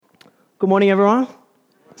Good morning, everyone.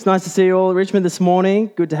 It's nice to see you all at Richmond this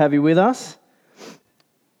morning. Good to have you with us.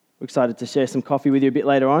 We're excited to share some coffee with you a bit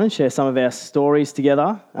later on and share some of our stories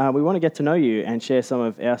together. We want to get to know you and share some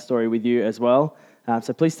of our story with you as well.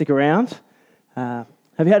 So please stick around. Have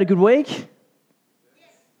you had a good week?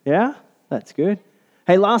 Yeah? That's good.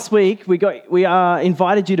 Hey, last week we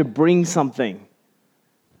invited you to bring something. Do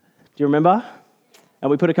you remember?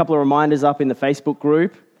 And we put a couple of reminders up in the Facebook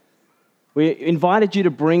group. We invited you to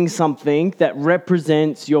bring something that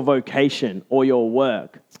represents your vocation or your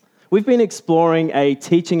work. We've been exploring a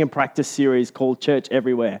teaching and practice series called Church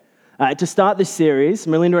Everywhere. To start this series,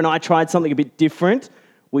 Melinda and I tried something a bit different.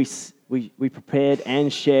 We prepared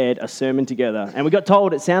and shared a sermon together, and we got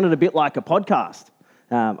told it sounded a bit like a podcast.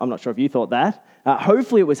 I'm not sure if you thought that.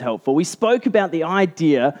 Hopefully it was helpful. We spoke about the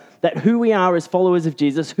idea that who we are as followers of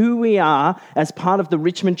Jesus, who we are as part of the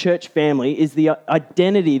Richmond Church family, is the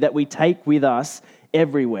identity that we take with us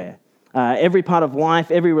everywhere. Every part of life,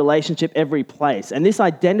 every relationship, every place. And this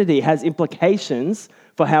identity has implications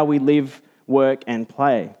for how we live, work, and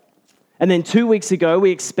play. And then 2 weeks ago, we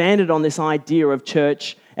expanded on this idea of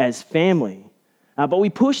church as family. But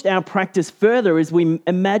we pushed our practice further as we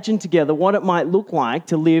imagined together what it might look like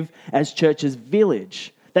to live as Church's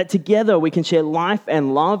village. That together we can share life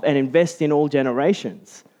and love and invest in all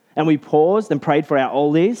generations. And we paused and prayed for our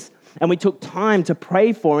oldies, and we took time to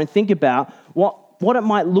pray for and think about what it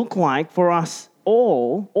might look like for us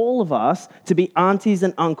all of us, to be aunties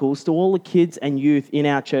and uncles to all the kids and youth in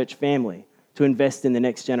our church family, to invest in the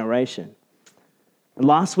next generation. And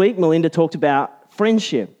last week, Melinda talked about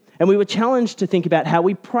friendship. And we were challenged to think about how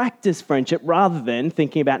we practice friendship rather than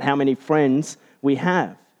thinking about how many friends we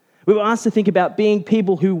have. We were asked to think about being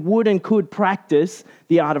people who would and could practice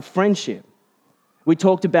the art of friendship. We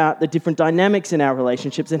talked about the different dynamics in our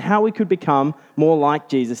relationships and how we could become more like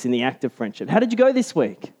Jesus in the act of friendship. How did you go this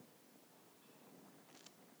week?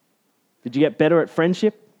 Did you get better at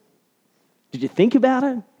friendship? Did you think about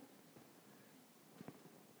it?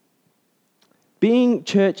 Being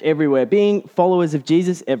church everywhere, being followers of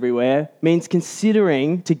Jesus everywhere, means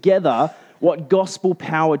considering together what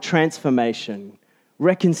gospel-powered transformation,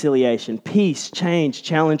 reconciliation, peace, change,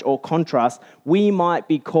 challenge, or contrast we might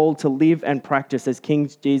be called to live and practice as King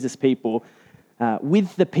Jesus people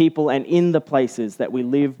with the people and in the places that we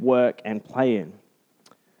live, work, and play in.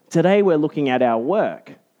 Today we're looking at our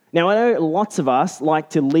work. Now, I know lots of us like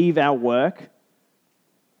to leave our work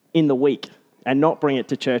in the week and not bring it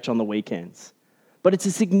to church on the weekends. But it's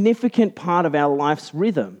a significant part of our life's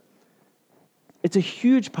rhythm. It's a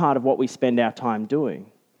huge part of what we spend our time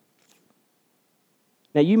doing.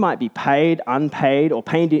 Now, you might be paid, unpaid, or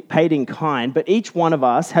paid in kind, but each one of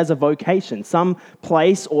us has a vocation, some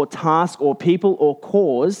place or task or people or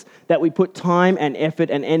cause that we put time and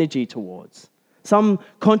effort and energy towards. Some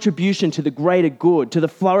contribution to the greater good, to the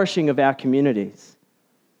flourishing of our communities.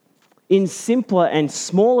 In simpler and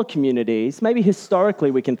smaller communities, maybe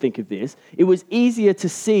historically we can think of this, it was easier to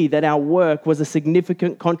see that our work was a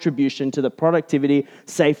significant contribution to the productivity,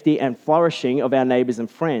 safety, and flourishing of our neighbours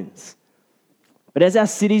and friends. But as our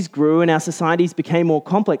cities grew and our societies became more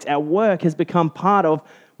complex, our work has become part of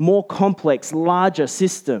more complex, larger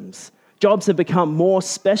systems. Jobs have become more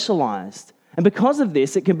specialised. And because of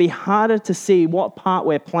this, it can be harder to see what part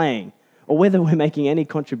we're playing or whether we're making any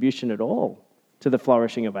contribution at all to the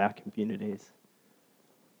flourishing of our communities.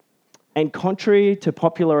 And contrary to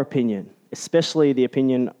popular opinion, especially the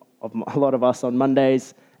opinion of a lot of us on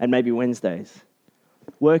Mondays and maybe Wednesdays,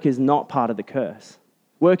 work is not part of the curse.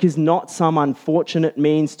 Work is not some unfortunate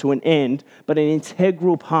means to an end, but an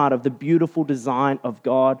integral part of the beautiful design of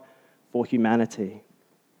God for humanity.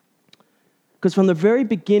 Because from the very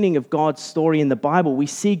beginning of God's story in the Bible, we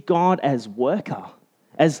see God as worker,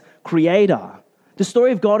 as creator. The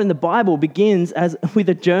story of God in the Bible begins with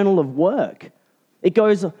a journal of work.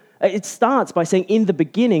 It starts by saying, in the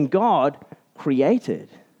beginning, God created.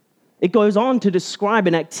 It goes on to describe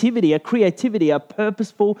an activity, a creativity, a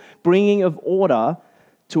purposeful bringing of order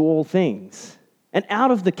to all things. And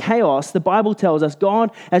out of the chaos, the Bible tells us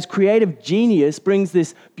God, as creative genius, brings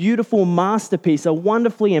this beautiful masterpiece, a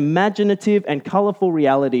wonderfully imaginative and colorful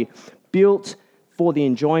reality built for the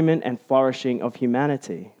enjoyment and flourishing of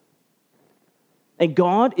humanity. And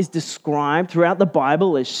God is described throughout the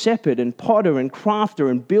Bible as shepherd and potter and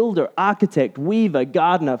crafter and builder, architect, weaver,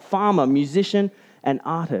 gardener, farmer, musician, and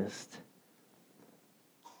artist.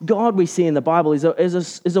 God, we see in the Bible,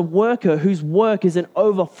 is a worker whose work is an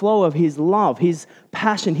overflow of his love, his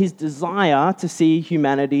passion, his desire to see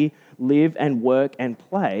humanity live and work and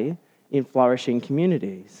play in flourishing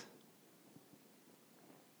communities.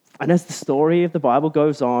 And as the story of the Bible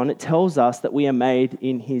goes on, it tells us that we are made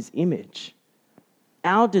in his image.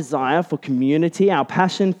 Our desire for community, our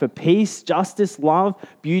passion for peace, justice, love,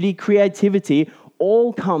 beauty, creativity,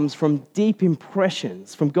 all comes from deep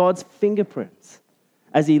impressions, from God's fingerprints,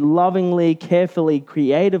 as he lovingly, carefully,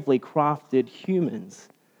 creatively crafted humans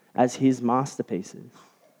as his masterpieces.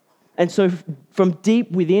 And so from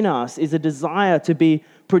deep within us is a desire to be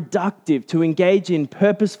productive, to engage in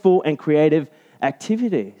purposeful and creative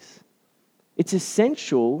activities. It's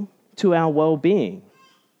essential to our well-being.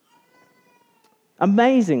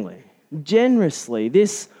 Amazingly, generously,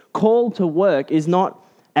 this call to work is not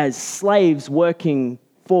as slaves working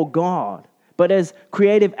for God, but as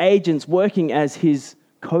creative agents working as his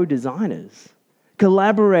co-designers,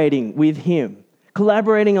 collaborating with him,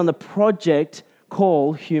 collaborating on the project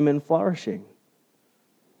called human flourishing.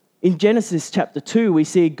 In Genesis chapter 2, we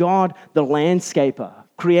see God, the landscaper,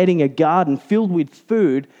 creating a garden filled with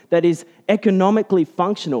food that is economically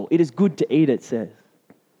functional. It is good to eat, it says.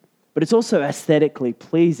 But it's also aesthetically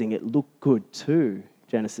pleasing. It looked good too,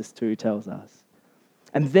 Genesis 2 tells us.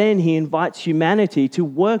 And then he invites humanity to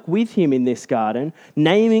work with him in this garden,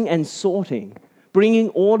 naming and sorting, bringing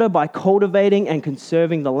order by cultivating and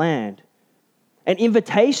conserving the land. An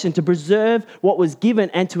invitation to preserve what was given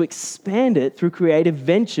and to expand it through creative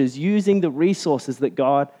ventures using the resources that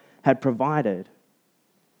God had provided.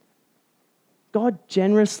 God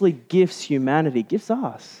generously gives humanity, gives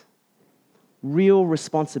us, real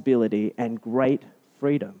responsibility and great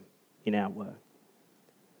freedom in our work.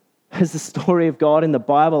 As the story of God in the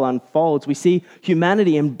Bible unfolds, we see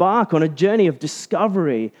humanity embark on a journey of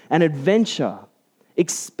discovery and adventure,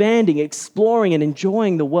 expanding, exploring, and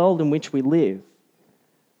enjoying the world in which we live.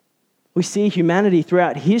 We see humanity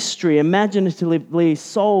throughout history imaginatively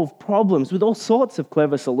solve problems with all sorts of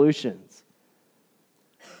clever solutions.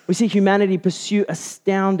 We see humanity pursue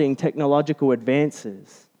astounding technological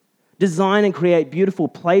advances, design and create beautiful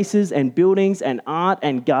places and buildings and art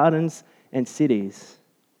and gardens and cities.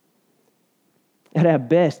 At our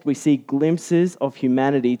best, we see glimpses of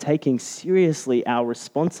humanity taking seriously our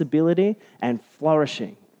responsibility and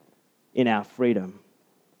flourishing in our freedom.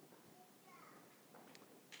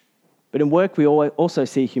 But in work, we also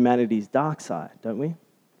see humanity's dark side, don't we?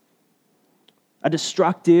 A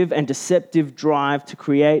destructive and deceptive drive to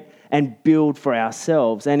create and build for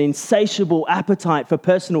ourselves, an insatiable appetite for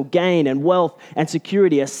personal gain and wealth and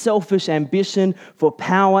security, a selfish ambition for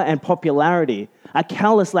power and popularity, a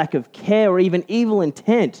callous lack of care or even evil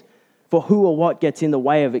intent for who or what gets in the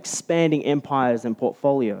way of expanding empires and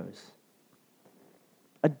portfolios.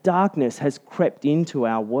 A darkness has crept into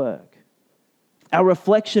our work. Our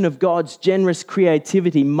reflection of God's generous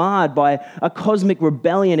creativity marred by a cosmic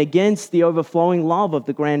rebellion against the overflowing love of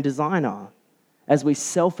the grand designer as we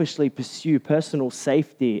selfishly pursue personal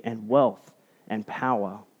safety and wealth and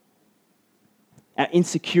power. Our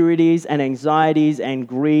insecurities and anxieties and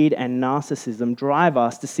greed and narcissism drive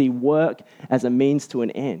us to see work as a means to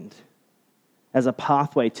an end, as a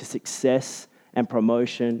pathway to success and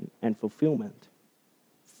promotion and fulfillment.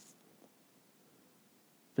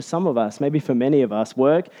 For some of us, maybe for many of us,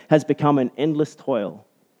 work has become an endless toil,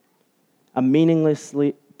 a meaningless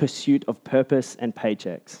pursuit of purpose and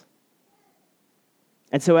paychecks.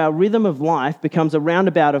 And so our rhythm of life becomes a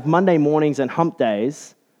roundabout of Monday mornings and hump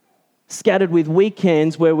days, scattered with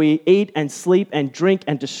weekends where we eat and sleep and drink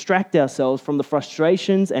and distract ourselves from the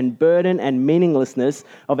frustrations and burden and meaninglessness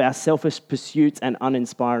of our selfish pursuits and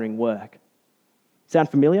uninspiring work. Sound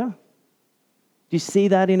familiar? Do you see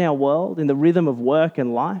that in our world, in the rhythm of work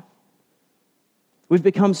and life? We've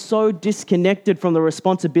become so disconnected from the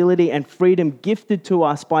responsibility and freedom gifted to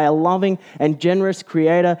us by a loving and generous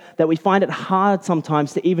Creator that we find it hard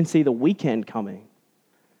sometimes to even see the weekend coming,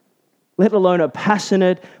 let alone a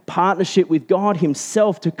passionate partnership with God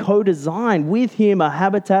Himself to co-design with Him a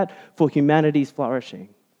habitat for humanity's flourishing.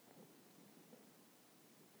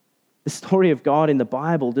 The story of God in the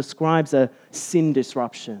Bible describes a sin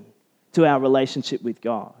disruption to our relationship with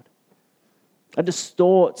God. It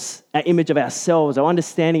distorts our image of ourselves, our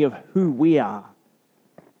understanding of who we are.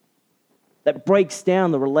 That breaks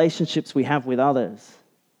down the relationships we have with others.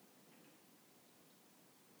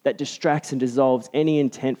 That distracts and dissolves any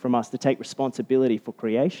intent from us to take responsibility for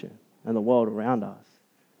creation and the world around us.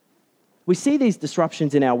 We see these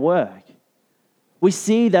disruptions in our work. We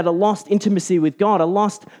see that a lost intimacy with God, a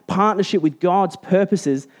lost partnership with God's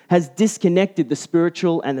purposes has disconnected the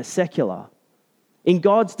spiritual and the secular. In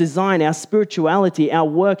God's design, our spirituality, our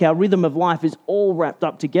work, our rhythm of life is all wrapped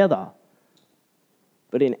up together.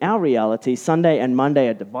 But in our reality, Sunday and Monday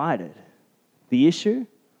are divided. The issue?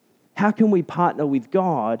 how can we partner with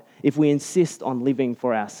God if we insist on living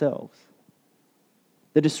for ourselves?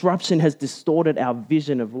 The disruption has distorted our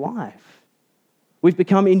vision of life. We've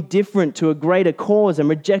become indifferent to a greater cause and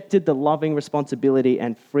rejected the loving responsibility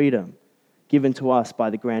and freedom given to us by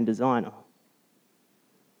the grand designer.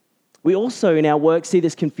 We also, in our work, see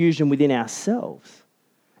this confusion within ourselves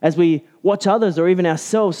as we watch others or even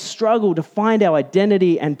ourselves struggle to find our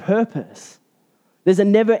identity and purpose. There's a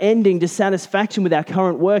never-ending dissatisfaction with our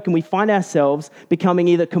current work, and we find ourselves becoming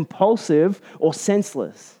either compulsive or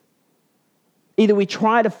senseless. Either we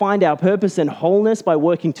try to find our purpose and wholeness by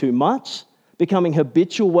working too much, becoming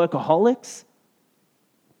habitual workaholics,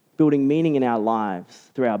 building meaning in our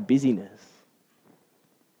lives through our busyness,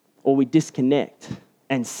 or we disconnect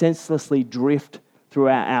and senselessly drift through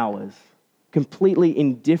our hours, completely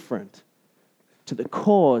indifferent to the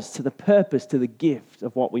cause, to the purpose, to the gift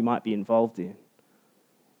of what we might be involved in.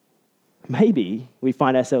 Maybe we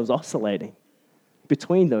find ourselves oscillating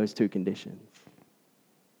between those two conditions.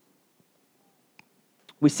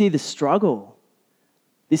 We see the struggle,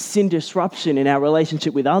 this sin disruption in our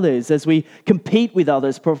relationship with others as we compete with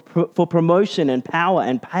others for promotion and power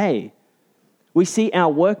and pay. We see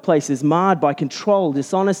our workplaces marred by control,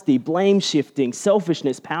 dishonesty, blame shifting,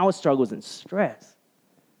 selfishness, power struggles, and stress.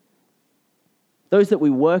 Those that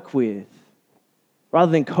we work with,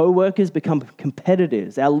 rather than co-workers, become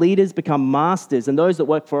competitors. Our leaders become masters, and those that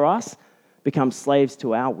work for us become slaves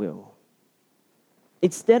to our will.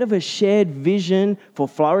 Instead of a shared vision for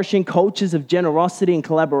flourishing cultures of generosity and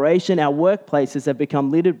collaboration, our workplaces have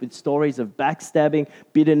become littered with stories of backstabbing,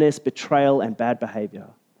 bitterness, betrayal, and bad behavior.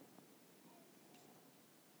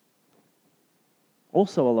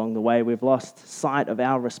 Also along the way, we've lost sight of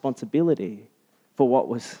our responsibility for what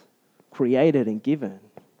was created and given.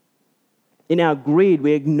 In our greed,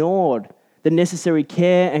 we ignored the necessary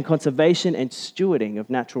care and conservation and stewarding of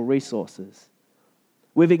natural resources.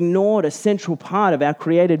 We've ignored a central part of our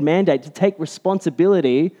created mandate to take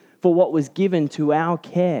responsibility for what was given to our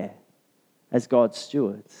care as God's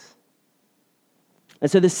stewards.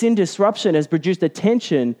 And so the sin disruption has produced a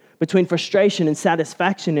tension between frustration and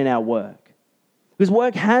satisfaction in our work. Because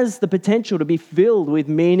work has the potential to be filled with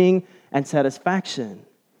meaning and satisfaction,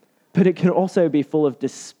 but it can also be full of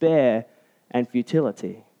despair and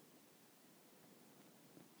futility.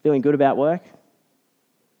 Feeling good about work?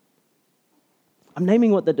 I'm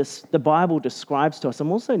naming what the Bible describes to us.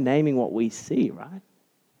 I'm also naming what we see, right?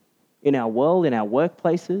 In our world, in our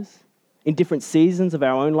workplaces, in different seasons of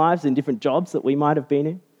our own lives, in different jobs that we might have been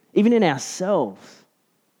in, even in ourselves.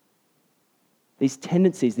 These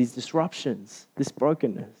tendencies, these disruptions, this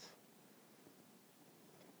brokenness.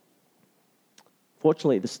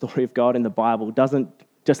 Fortunately, the story of God in the Bible doesn't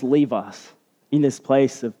just leave us in this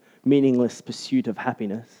place of meaningless pursuit of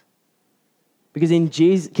happiness. Because in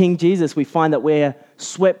King Jesus, we find that we're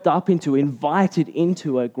swept up into, invited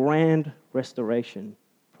into a grand restoration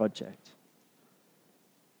project.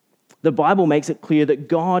 The Bible makes it clear that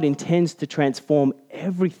God intends to transform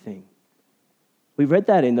everything. We read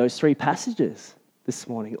that in those 3 passages this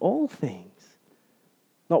morning. All things.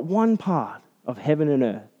 Not one part of heaven and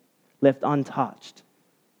earth left untouched,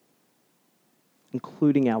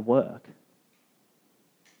 including our work.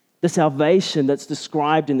 The salvation that's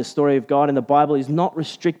described in the story of God in the Bible is not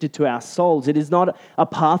restricted to our souls. It is not a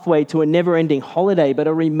pathway to a never-ending holiday, but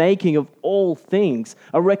a remaking of all things,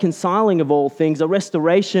 a reconciling of all things, a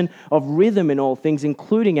restoration of rhythm in all things,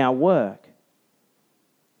 including our work.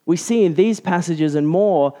 We see in these passages and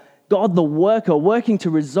more, God the worker working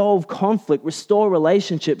to resolve conflict, restore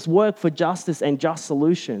relationships, work for justice and just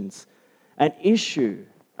solutions, and issue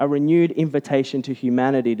a renewed invitation to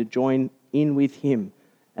humanity to join in with him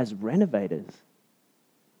as renovators.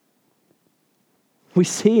 We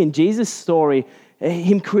see in Jesus' story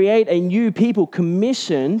him create a new people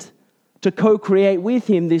commissioned to co-create with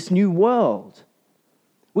him this new world.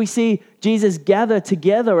 We see Jesus gather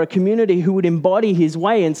together a community who would embody his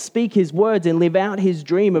way and speak his words and live out his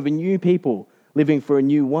dream of a new people living for a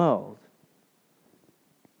new world.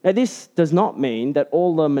 Now, this does not mean that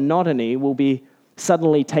all the monotony will be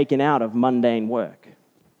suddenly taken out of mundane work.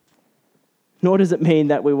 Nor does it mean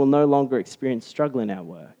that we will no longer experience struggle in our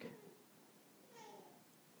work.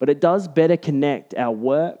 But it does better connect our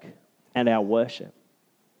work and our worship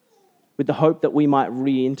with the hope that we might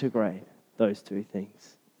reintegrate those two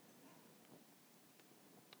things.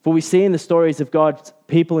 For we see in the stories of God's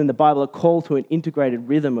people in the Bible a call to an integrated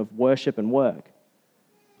rhythm of worship and work.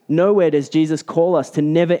 Nowhere does Jesus call us to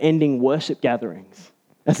never-ending worship gatherings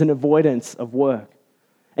as an avoidance of work.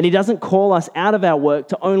 And he doesn't call us out of our work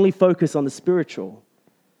to only focus on the spiritual.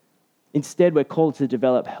 Instead, we're called to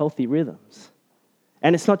develop healthy rhythms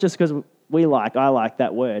And it's not just because I like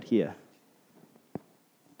that word here,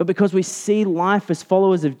 but because we see life as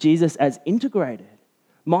followers of Jesus as integrated.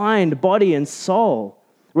 Mind, body, and soul,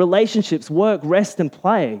 relationships, work, rest, and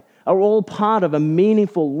play are all part of a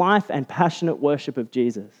meaningful life and passionate worship of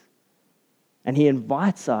Jesus. And he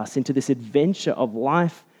invites us into this adventure of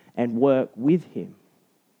life and work with him.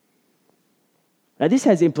 Now, this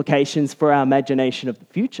has implications for our imagination of the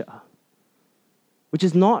future, which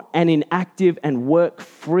is not an inactive and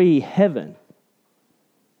work-free heaven,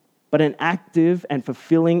 but an active and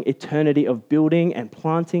fulfilling eternity of building and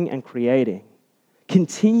planting and creating,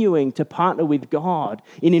 continuing to partner with God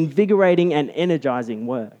in invigorating and energizing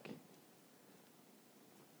work.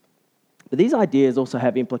 But these ideas also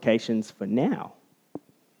have implications for now.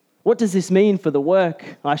 What does this mean for the work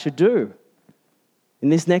I should do in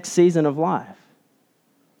this next season of life?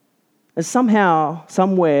 As somehow,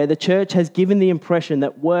 somewhere, the church has given the impression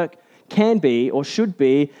that work can be or should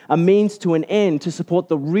be a means to an end to support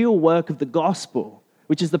the real work of the gospel,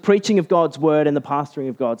 which is the preaching of God's word and the pastoring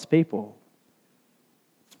of God's people.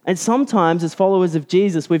 And sometimes, as followers of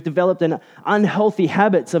Jesus, we've developed an unhealthy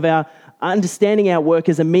habits of our understanding our work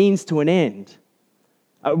as a means to an end,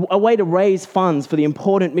 a way to raise funds for the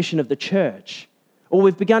important mission of the church. Or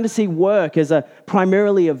we've begun to see work as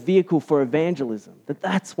primarily a vehicle for evangelism,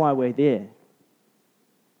 that's why we're there.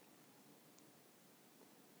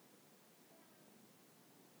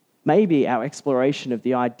 Maybe our exploration of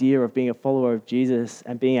the idea of being a follower of Jesus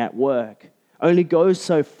and being at work only goes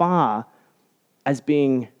so far as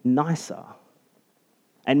being nicer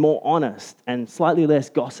and more honest and slightly less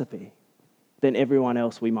gossipy than everyone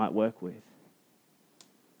else we might work with.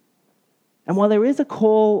 And while there is a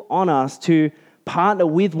call on us to partner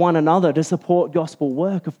with one another to support gospel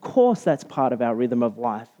work, of course that's part of our rhythm of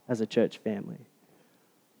life as a church family.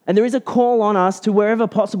 And there is a call on us to, wherever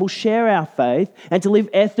possible, share our faith and to live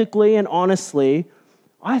ethically and honestly.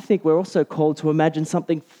 I think we're also called to imagine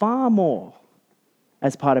something far more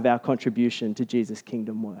as part of our contribution to Jesus'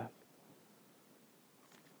 kingdom work.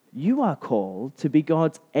 You are called to be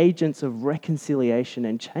God's agents of reconciliation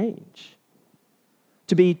and change,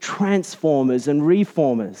 to be transformers and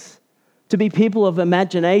reformers, to be people of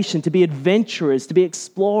imagination, to be adventurers, to be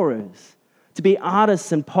explorers, to be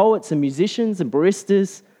artists and poets and musicians and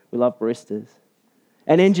baristas. We love baristas.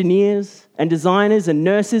 And engineers and designers and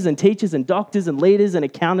nurses and teachers and doctors and leaders and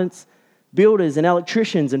accountants, builders and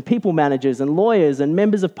electricians and people managers and lawyers and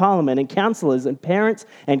members of parliament and councillors and parents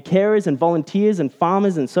and carers and volunteers and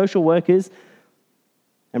farmers and social workers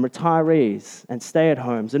and retirees and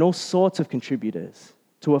stay-at-homes and all sorts of contributors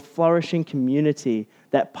to a flourishing community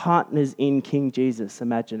that partners in King Jesus'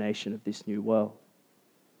 imagination of this new world.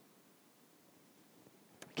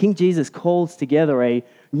 King Jesus calls together a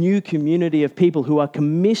new community of people who are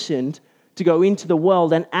commissioned to go into the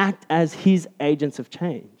world and act as his agents of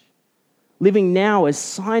change, living now as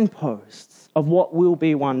signposts of what will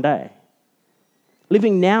be one day,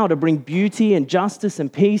 living now to bring beauty and justice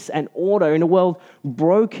and peace and order in a world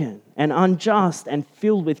broken and unjust and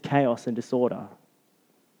filled with chaos and disorder.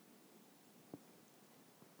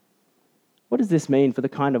 What does this mean for the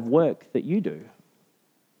kind of work that you do?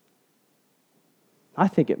 I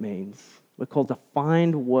think it means we're called to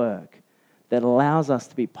find work that allows us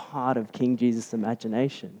to be part of King Jesus'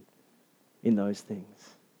 imagination in those things.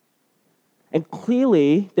 And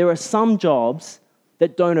clearly, there are some jobs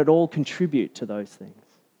that don't at all contribute to those things.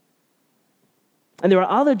 And there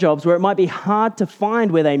are other jobs where it might be hard to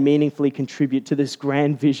find where they meaningfully contribute to this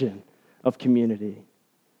grand vision of community.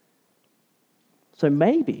 So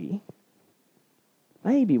maybe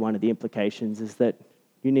one of the implications is that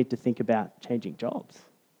you need to think about changing jobs,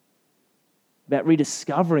 about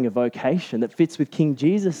rediscovering a vocation that fits with King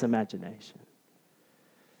Jesus' imagination.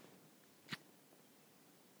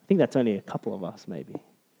 I think that's only a couple of us, maybe.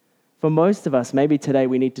 For most of us, maybe today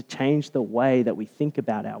we need to change the way that we think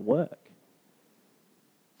about our work.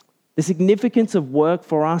 The significance of work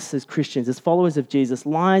for us as Christians, as followers of Jesus,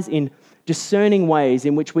 lies in discerning ways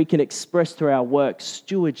in which we can express through our work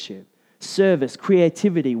stewardship, service,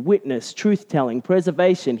 creativity, witness, truth-telling,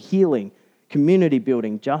 preservation, healing, community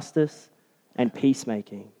building, justice, and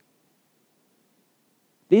peacemaking.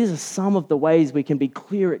 These are some of the ways we can be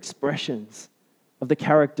clear expressions of the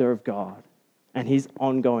character of God and his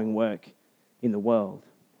ongoing work in the world.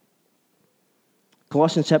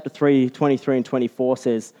 Colossians chapter 3, 23 and 24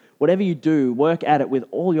 says, "Whatever you do, work at it with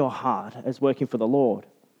all your heart as working for the Lord,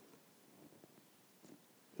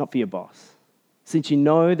 not for your boss. Since you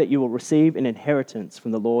know that you will receive an inheritance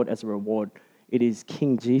from the Lord as a reward, it is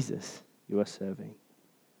King Jesus you are serving."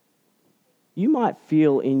 You might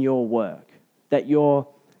feel in your work that you're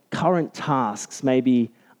Current tasks may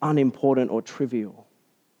be unimportant or trivial,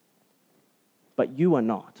 but you are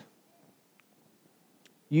not.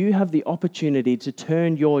 You have the opportunity to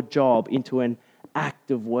turn your job into an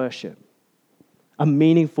act of worship, a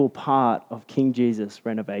meaningful part of King Jesus'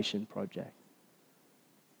 renovation project.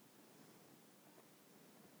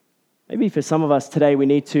 Maybe for some of us today, we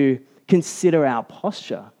need to consider our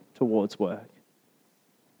posture towards work.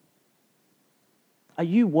 Are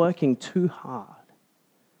you working too hard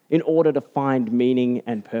in order to find meaning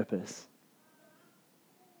and purpose?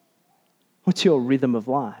 What's your rhythm of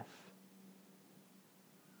life?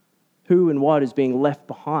 Who and what is being left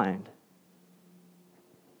behind?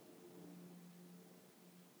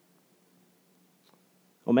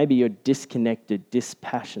 Or maybe you're disconnected,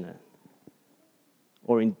 dispassionate,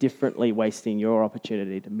 or indifferently wasting your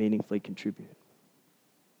opportunity to meaningfully contribute.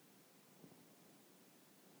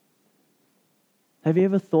 Have you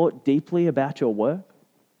ever thought deeply about your work?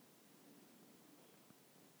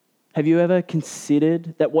 Have you ever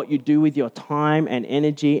considered that what you do with your time and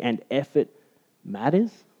energy and effort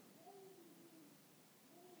matters?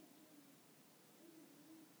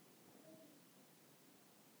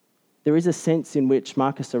 There is a sense in which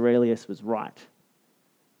Marcus Aurelius was right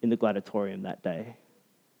in the gladiatorium that day,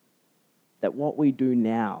 that what we do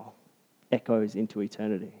now echoes into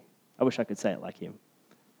eternity. I wish I could say it like him.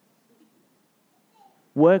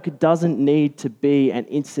 Work doesn't need to be an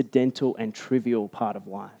incidental and trivial part of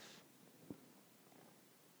life.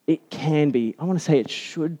 It can be, I want to say it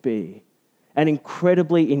should be, an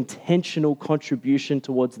incredibly intentional contribution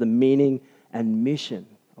towards the meaning and mission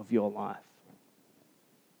of your life.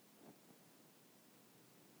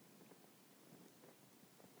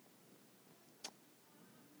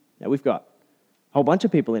 Now, we've got a whole bunch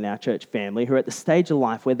of people in our church family who are at the stage of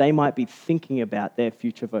life where they might be thinking about their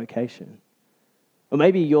future vocation. Or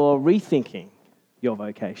maybe you're rethinking your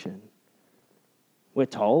vocation. We're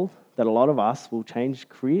told that a lot of us will change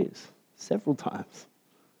careers several times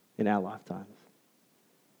in our lifetimes.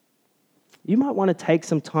 You might want to take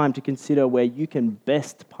some time to consider where you can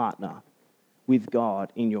best partner with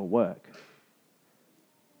God in your work.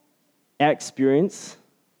 Our experience,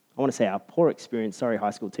 I want to say our poor experience,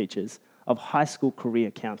 high school teachers, of high school career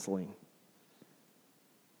counselling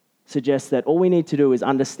suggests that all we need to do is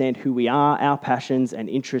understand who we are, our passions and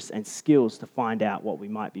interests and skills to find out what we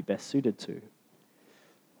might be best suited to.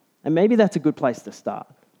 And maybe that's a good place to start.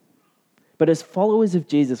 But as followers of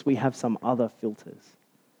Jesus, we have some other filters.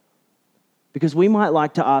 Because we might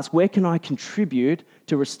like to ask, where can I contribute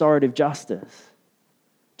to restorative justice,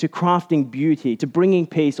 to crafting beauty, to bringing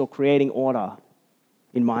peace or creating order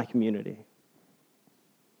in my community?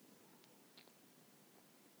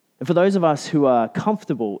 And for those of us who are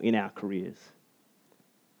comfortable in our careers,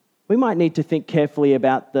 we might need to think carefully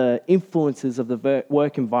about the influences of the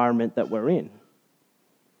work environment that we're in.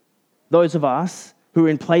 Those of us who are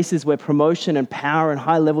in places where promotion and power and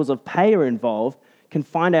high levels of pay are involved can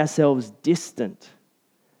find ourselves distant,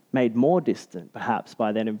 made more distant perhaps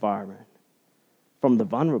by that environment, from the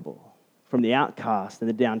vulnerable, from the outcast and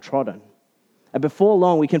the downtrodden. And before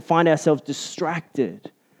long, we can find ourselves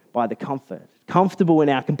distracted by the comfortable in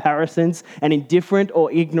our comparisons and indifferent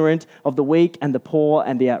or ignorant of the weak and the poor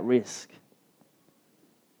and the at risk.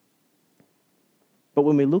 But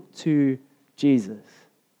when we look to Jesus,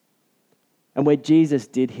 and where Jesus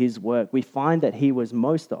did his work, we find that he was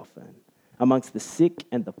most often amongst the sick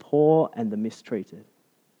and the poor and the mistreated.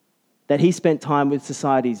 That he spent time with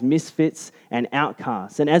society's misfits and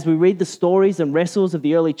outcasts. And as we read the stories and wrestles of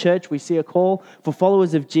the early church, we see a call for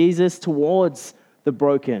followers of Jesus towards the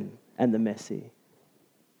broken and the messy.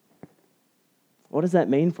 What does that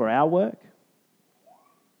mean for our work?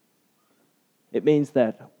 It means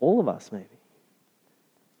that all of us, maybe,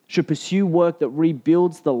 should pursue work that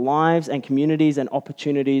rebuilds the lives and communities and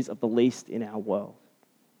opportunities of the least in our world.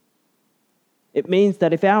 It means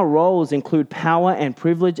that if our roles include power and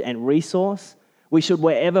privilege and resource, we should,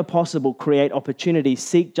 wherever possible, create opportunities,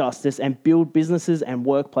 seek justice, and build businesses and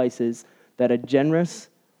workplaces that are generous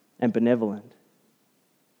and benevolent.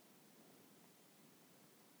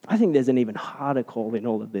 I think there's an even harder call in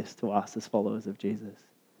all of this to us as followers of Jesus.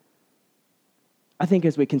 I think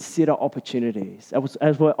as we consider opportunities,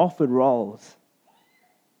 as we're offered roles,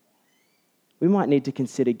 we might need to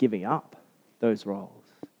consider giving up those roles,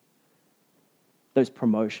 those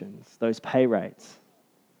promotions, those pay rates,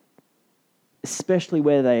 especially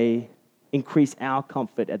where they increase our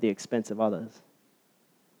comfort at the expense of others.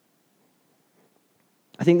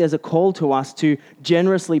 I think there's a call to us to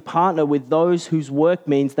generously partner with those whose work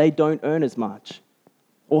means they don't earn as much,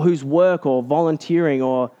 or whose work or volunteering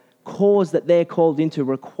or cause that they're called into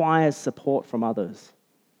requires support from others.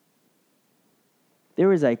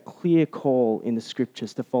 there is a clear call in the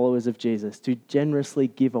scriptures to followers of Jesus to generously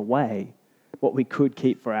give away what we could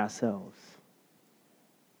keep for ourselves.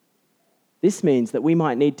 This means that we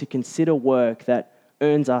might need to consider work that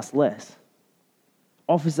earns us less,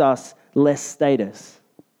 offers us less status,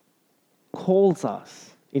 calls us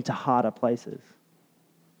into harder places,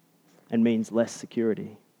 and means less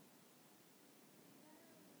security.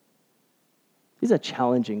 These are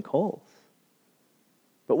challenging calls.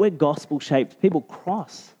 But we're gospel-shaped people,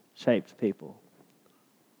 cross-shaped people.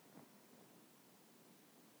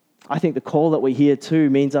 I think the call that we hear too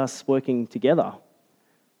means us working together.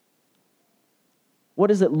 What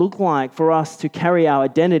does it look like for us to carry our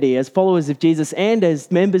identity as followers of Jesus and as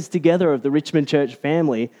members together of the Richmond Church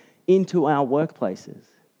family into our workplaces?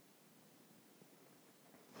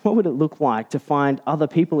 What would it look like to find other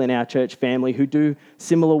people in our church family who do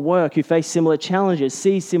similar work, who face similar challenges,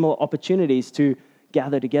 see similar opportunities to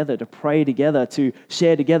gather together, to pray together, to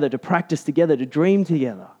share together, to practice together, to dream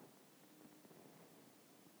together?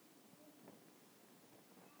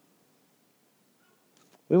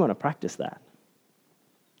 We want to practice that,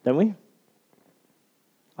 don't we?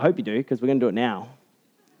 I hope you do, because we're going to do it now.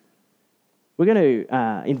 We're going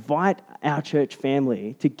to invite our church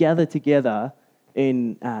family to gather together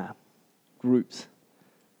in groups,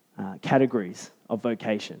 categories of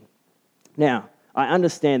vocation. Now, I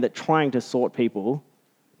understand that trying to sort people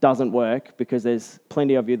doesn't work because there's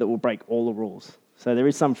plenty of you that will break all the rules. So there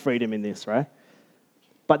is some freedom in this, right?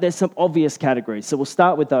 But there's some obvious categories. So we'll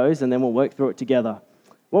start with those and then we'll work through it together.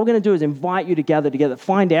 What we're going to do is invite you to gather together,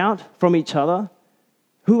 find out from each other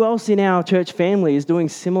who else in our church family is doing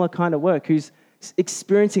similar kind of work, who's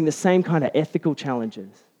experiencing the same kind of ethical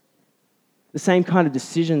challenges, the same kind of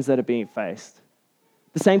decisions that are being faced,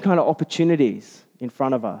 the same kind of opportunities in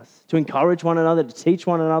front of us to encourage one another, to teach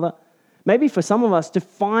one another. Maybe for some of us to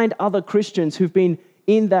find other Christians who've been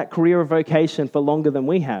in that career of vocation for longer than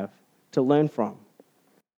we have to learn from.